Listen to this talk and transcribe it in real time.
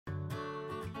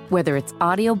Whether it's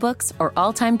audiobooks or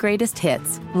all-time greatest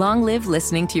hits, long live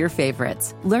listening to your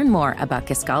favorites. Learn more about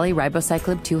Kisqali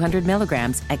Ribociclib 200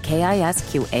 milligrams at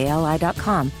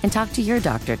KISQALI.com and talk to your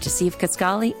doctor to see if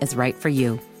Kisqali is right for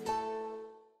you.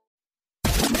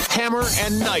 Hammer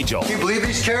and Nigel. Can you believe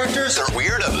these characters are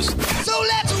weirdos? So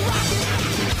let's rock it!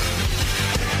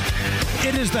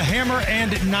 It is the Hammer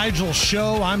and Nigel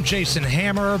show. I'm Jason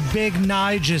Hammer. Big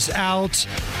Nige is out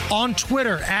on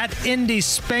Twitter at Indy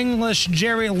Spanglish.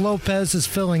 Jerry Lopez is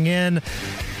filling in.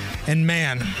 And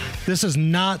man, this is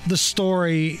not the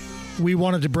story we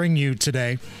wanted to bring you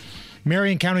today.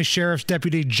 Marion County Sheriff's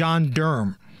Deputy John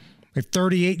Durham, a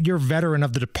 38-year veteran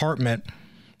of the department,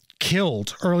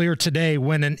 killed earlier today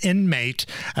when an inmate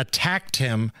attacked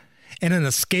him in an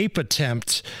escape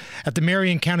attempt at the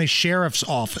Marion County Sheriff's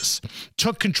Office.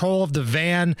 Took control of the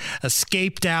van,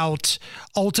 escaped out,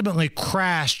 ultimately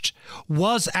crashed,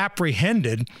 was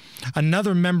apprehended.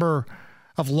 Another member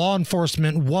of law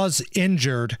enforcement was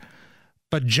injured,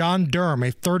 but John Durham,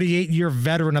 a 38-year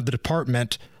veteran of the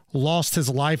department, lost his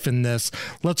life in this.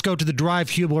 Let's go to the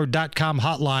drivehubler.com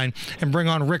hotline and bring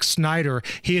on Rick Snyder.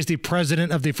 He is the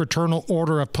president of the Fraternal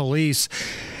Order of Police.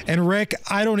 And Rick,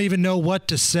 I don't even know what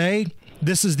to say.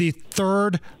 This is the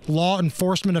third law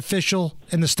enforcement official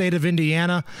in the state of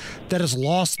Indiana that has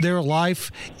lost their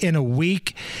life in a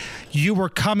week. You were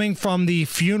coming from the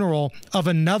funeral of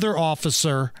another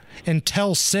officer in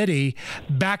Tell City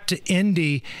back to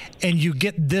Indy, and you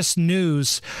get this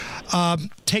news.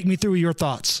 Take me through your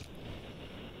thoughts.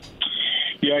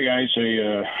 Yeah, guys,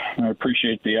 I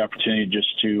appreciate the opportunity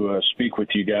just to speak with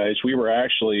you guys. We were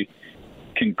actually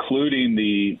concluding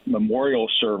the memorial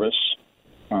service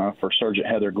for Sergeant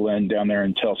Heather Glenn down there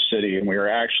in Tell City, and we were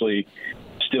actually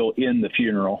still in the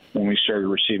funeral when we started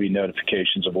receiving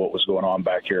notifications of what was going on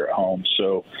back here at home.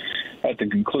 So at the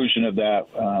conclusion of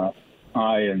that,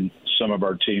 I and some of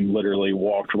our team literally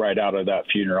walked right out of that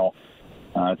funeral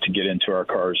to get into our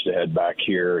cars to head back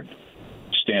here and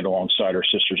stand alongside our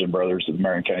sisters and brothers at the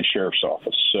Marion County Sheriff's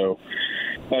Office. So,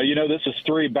 this is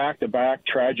 3 back-to-back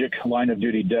tragic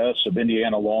line-of-duty deaths of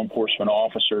Indiana law enforcement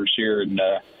officers here in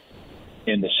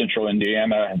the central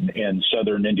Indiana and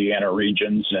southern Indiana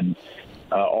regions, and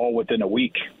all within a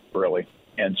week, really.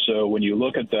 And so when you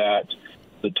look at that,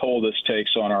 the toll this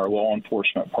takes on our law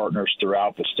enforcement partners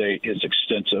throughout the state is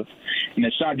extensive. And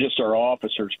it's not just our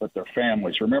officers, but their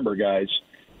families. Remember, guys,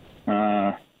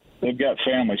 they've got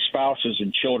families, spouses,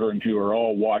 and children who are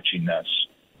all watching this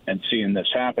and seeing this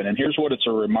happen. And here's what it's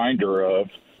a reminder of.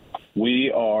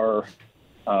 We are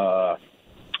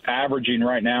averaging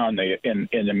right now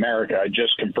in America, I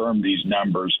just confirmed these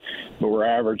numbers, but we're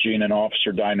averaging an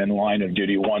officer dying in line of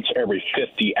duty once every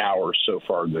 50 hours so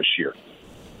far this year.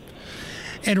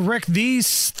 And Rick,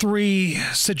 these 3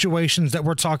 situations that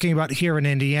we're talking about here in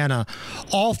Indiana,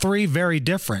 all 3 very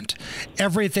different.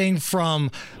 Everything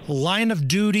from line of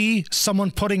duty,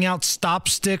 someone putting out stop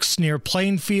sticks near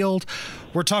Plainfield.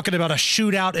 We're talking about a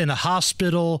shootout in a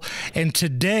hospital. And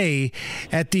today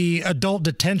at the Adult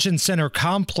Detention Center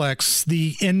complex,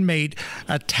 the inmate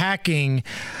attacking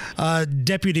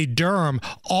Deputy Durham.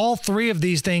 All 3 of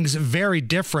these things very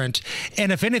different.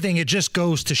 And if anything, it just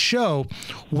goes to show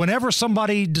whenever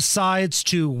somebody decides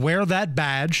to wear that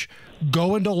badge,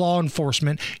 go into law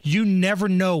enforcement, you never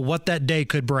know what that day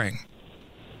could bring.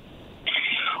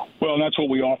 Well, and that's what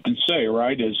we often say,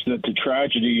 right, is that the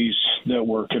tragedies that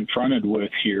we're confronted with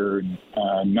here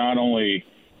not only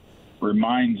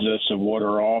reminds us of what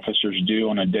our officers do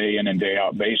on a day in and day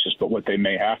out basis, but what they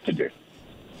may have to do.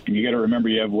 And you got to remember,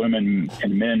 you have women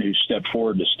and men who step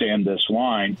forward to stand this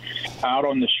line out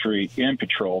on the street in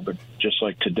patrol. But just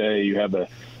like today, you have a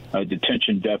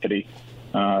detention deputy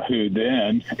who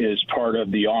then is part of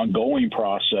the ongoing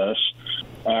process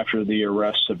after the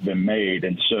arrests have been made.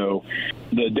 And so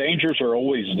the dangers are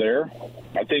always there.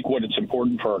 I think what it's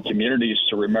important for our communities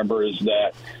to remember is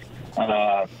that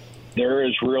there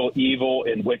is real evil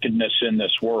and wickedness in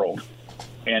this world.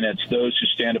 And it's those who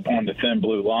stand upon the thin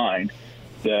blue line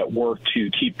that work to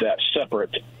keep that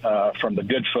separate from the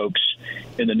good folks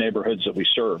in the neighborhoods that we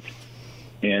serve.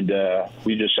 And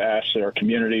we just ask that our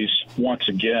communities, once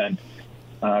again,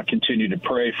 continue to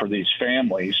pray for these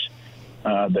families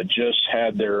that just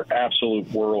had their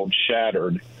absolute world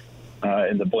shattered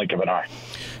in the blink of an eye.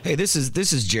 Hey, this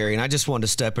is Jerry, and I just wanted to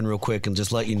step in real quick and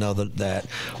just let you know that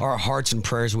our hearts and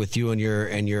prayers with you and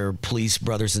your police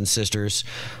brothers and sisters.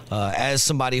 As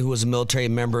somebody who is a military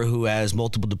member who has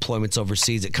multiple deployments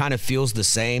overseas, it kind of feels the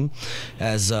same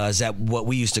as that what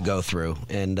we used to go through.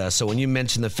 And so when you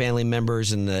mention the family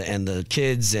members and the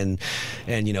kids and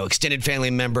extended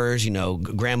family members,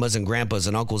 grandmas and grandpas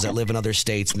and uncles that live in other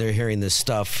states, and they're hearing this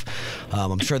stuff,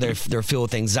 I'm sure they're filled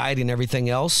with anxiety and everything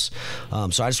else.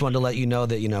 So I just wanted to let you know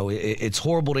that it's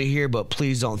horrible to hear, but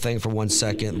please don't think for 1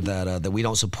 second that we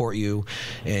don't support you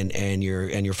and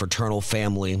your fraternal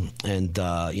family. And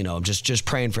just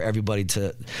praying for everybody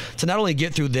to not only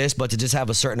get through this, but to just have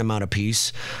a certain amount of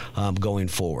peace going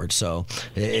forward. So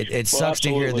it sucks to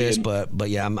hear this, but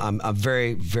yeah, I'm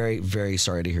very, very, very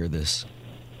sorry to hear this.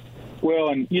 Well,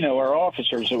 and our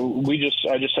officers,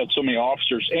 I just had so many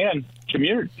officers and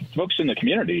folks in the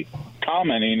community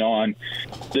commenting on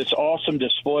this awesome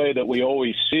display that we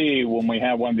always see when we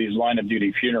have one of these line of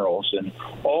duty funerals, and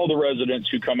all the residents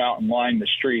who come out and line the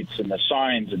streets and the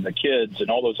signs and the kids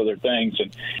and all those other things.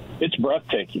 And it's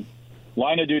breathtaking.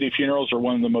 Line of duty funerals are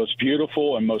one of the most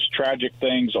beautiful and most tragic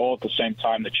things all at the same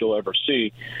time that you'll ever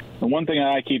see. And one thing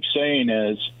I keep saying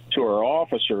is to our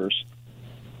officers,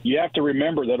 you have to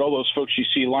remember that all those folks you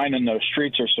see lining those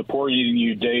streets are supporting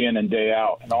you day in and day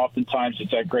out. And oftentimes it's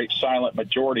that great silent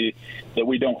majority that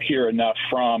we don't hear enough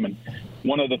from. And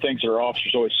one of the things that our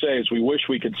officers always say is we wish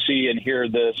we could see and hear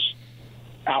this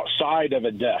outside of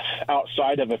a death,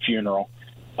 outside of a funeral.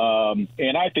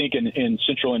 And I think in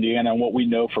central Indiana, and what we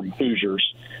know from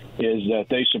Hoosiers is that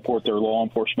they support their law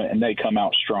enforcement and they come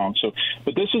out strong.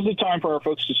 But this is the time for our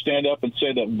folks to stand up and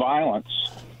say that violence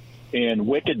and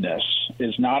wickedness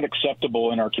is not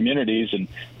acceptable in our communities. And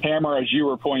Hammer, as you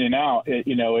were pointing out,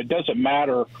 it doesn't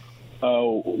matter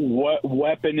what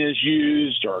weapon is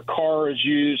used or car is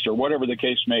used or whatever the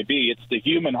case may be. It's the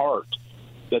human heart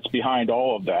that's behind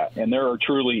all of that. And there are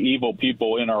truly evil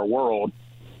people in our world,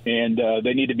 and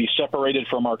they need to be separated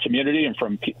from our community and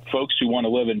from folks who want to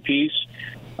live in peace.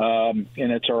 And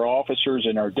it's our officers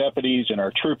and our deputies and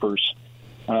our troopers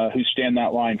who stand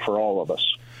that line for all of us.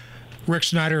 Rick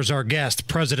Snyder is our guest,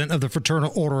 president of the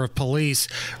Fraternal Order of Police.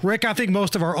 Rick, I think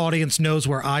most of our audience knows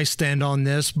where I stand on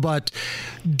this, but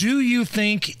do you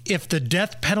think if the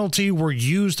death penalty were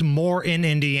used more in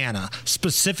Indiana,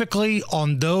 specifically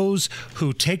on those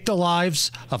who take the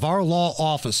lives of our law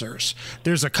officers?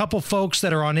 There's a couple folks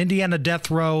that are on Indiana death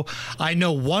row. I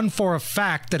know one for a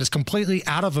fact that is completely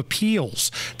out of appeals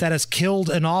that has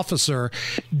killed an officer.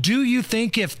 Do you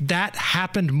think if that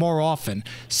happened more often,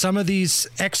 some of these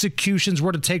executions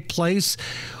were to take place,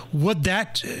 would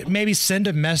that maybe send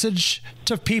a message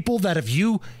to people that if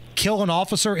you kill an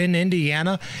officer in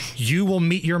Indiana, you will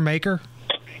meet your maker?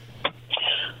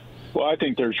 Well, I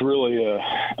think there's really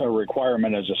a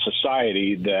requirement as a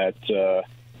society that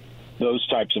those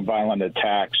types of violent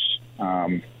attacks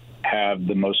have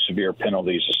the most severe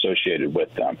penalties associated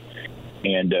with them.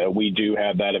 And we do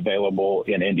have that available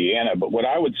in Indiana. But what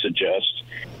I would suggest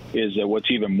is that what's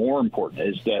even more important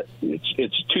is that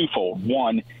it's twofold.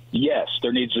 One, yes,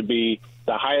 there needs to be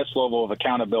the highest level of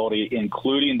accountability,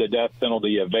 including the death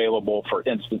penalty available for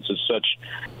instances such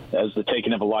as the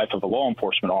taking of a life of a law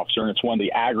enforcement officer. And it's one of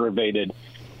the aggravated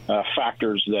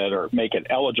factors that make it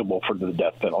eligible for the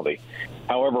death penalty.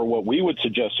 However, what we would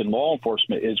suggest in law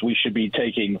enforcement is we should be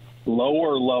taking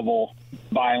lower level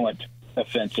violent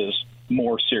offenses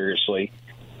more seriously,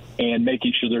 and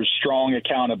making sure there's strong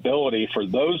accountability for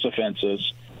those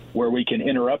offenses where we can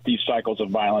interrupt these cycles of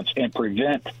violence and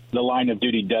prevent the line of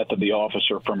duty death of the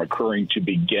officer from occurring to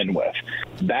begin with.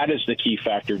 That is the key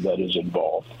factor that is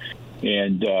involved.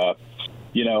 And,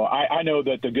 I know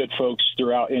that the good folks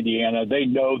throughout Indiana, they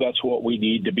know that's what we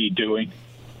need to be doing.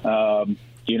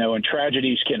 And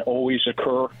tragedies can always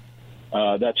occur.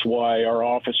 That's why our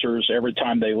officers, every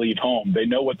time they leave home, they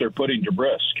know what they're putting to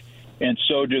risk, and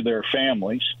so do their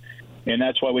families. And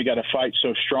that's why we got to fight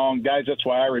so strong. Guys, that's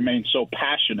why I remain so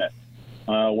passionate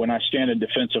when I stand in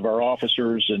defense of our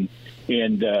officers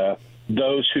and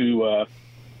those who,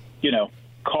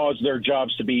 cause their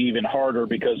jobs to be even harder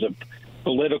because of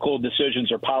political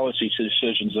decisions or policy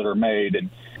decisions that are made.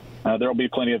 And there'll be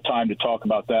plenty of time to talk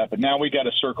about that. But now we got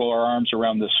to circle our arms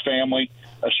around this family,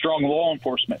 a strong law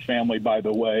enforcement family, by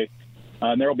the way.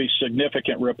 And there will be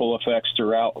significant ripple effects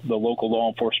throughout the local law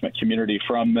enforcement community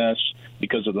from this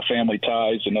because of the family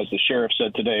ties. And as the sheriff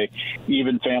said today,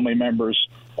 even family members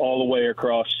all the way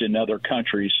across in other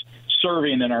countries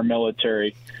serving in our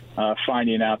military,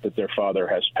 finding out that their father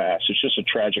has passed. It's just a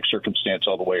tragic circumstance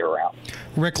all the way around.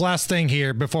 Rick, last thing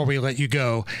here before we let you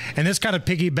go, and this kind of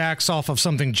piggybacks off of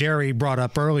something Jerry brought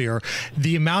up earlier,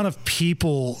 the amount of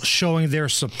people showing their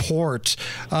support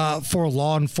for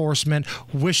law enforcement,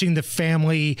 wishing the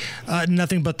family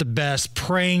nothing but the best,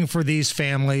 praying for these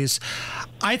families.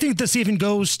 I think this even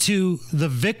goes to the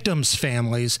victims'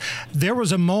 families. There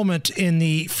was a moment in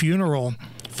the funeral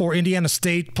for Indiana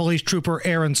State Police Trooper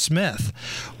Aaron Smith,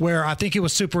 where I think it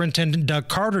was Superintendent Doug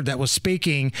Carter that was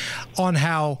speaking on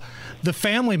how the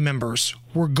family members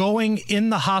were going in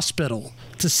the hospital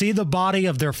to see the body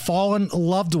of their fallen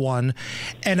loved one.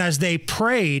 And as they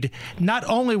prayed, not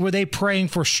only were they praying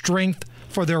for strength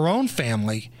for their own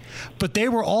family, but they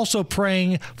were also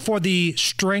praying for the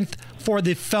strength for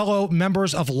the fellow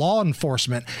members of law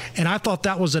enforcement. And I thought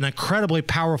that was an incredibly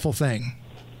powerful thing.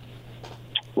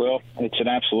 Well, it's an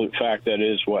absolute fact that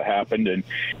is what happened, and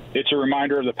it's a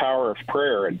reminder of the power of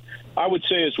prayer. And I would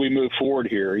say as we move forward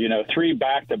here, 3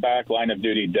 back-to-back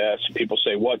line-of-duty deaths, people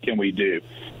say, what can we do?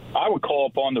 I would call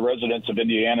upon the residents of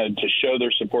Indiana to show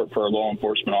their support for our law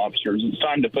enforcement officers. It's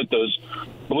time to put those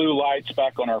blue lights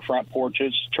back on our front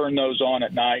porches, turn those on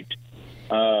at night,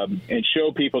 and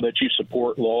show people that you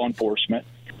support law enforcement.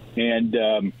 And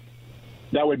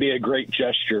that would be a great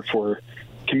gesture for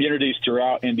communities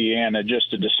throughout Indiana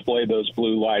just to display those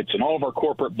blue lights, and all of our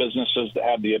corporate businesses that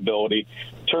have the ability,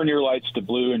 turn your lights to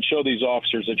blue and show these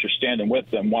officers that you're standing with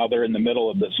them while they're in the middle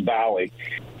of this valley.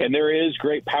 And there is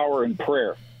great power in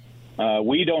prayer.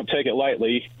 We don't take it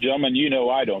lightly. Gentlemen,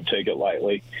 I don't take it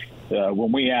lightly.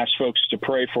 When we ask folks to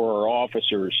pray for our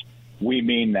officers, we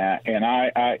mean that. And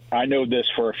I know this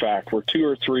for a fact. Where 2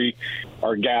 or 3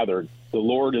 are gathered, the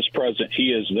Lord is present.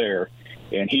 He is there.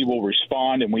 And he will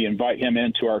respond, and we invite him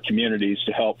into our communities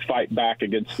to help fight back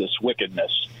against this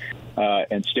wickedness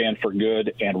and stand for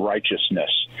good and righteousness.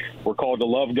 We're called to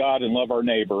love God and love our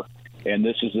neighbor, and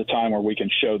this is the time where we can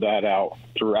show that out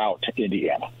throughout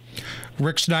Indiana.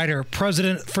 Rick Snyder,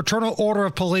 President, Fraternal Order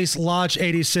of Police, Lodge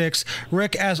 86.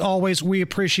 Rick, as always, we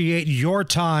appreciate your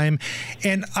time,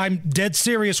 and I'm dead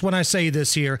serious when I say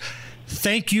this here.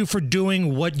 Thank you for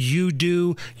doing what you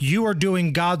do. You are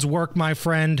doing God's work, my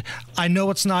friend. I know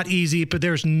it's not easy, but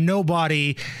there's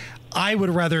nobody I would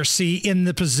rather see in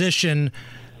the position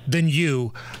than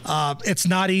you. It's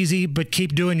not easy, but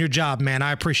keep doing your job, man.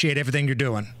 I appreciate everything you're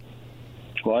doing.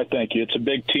 Well, I thank you. It's a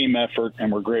big team effort,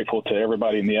 and we're grateful to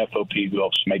everybody in the FOP who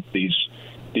helps make these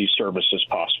services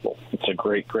possible. It's a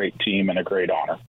great, great team and a great honor.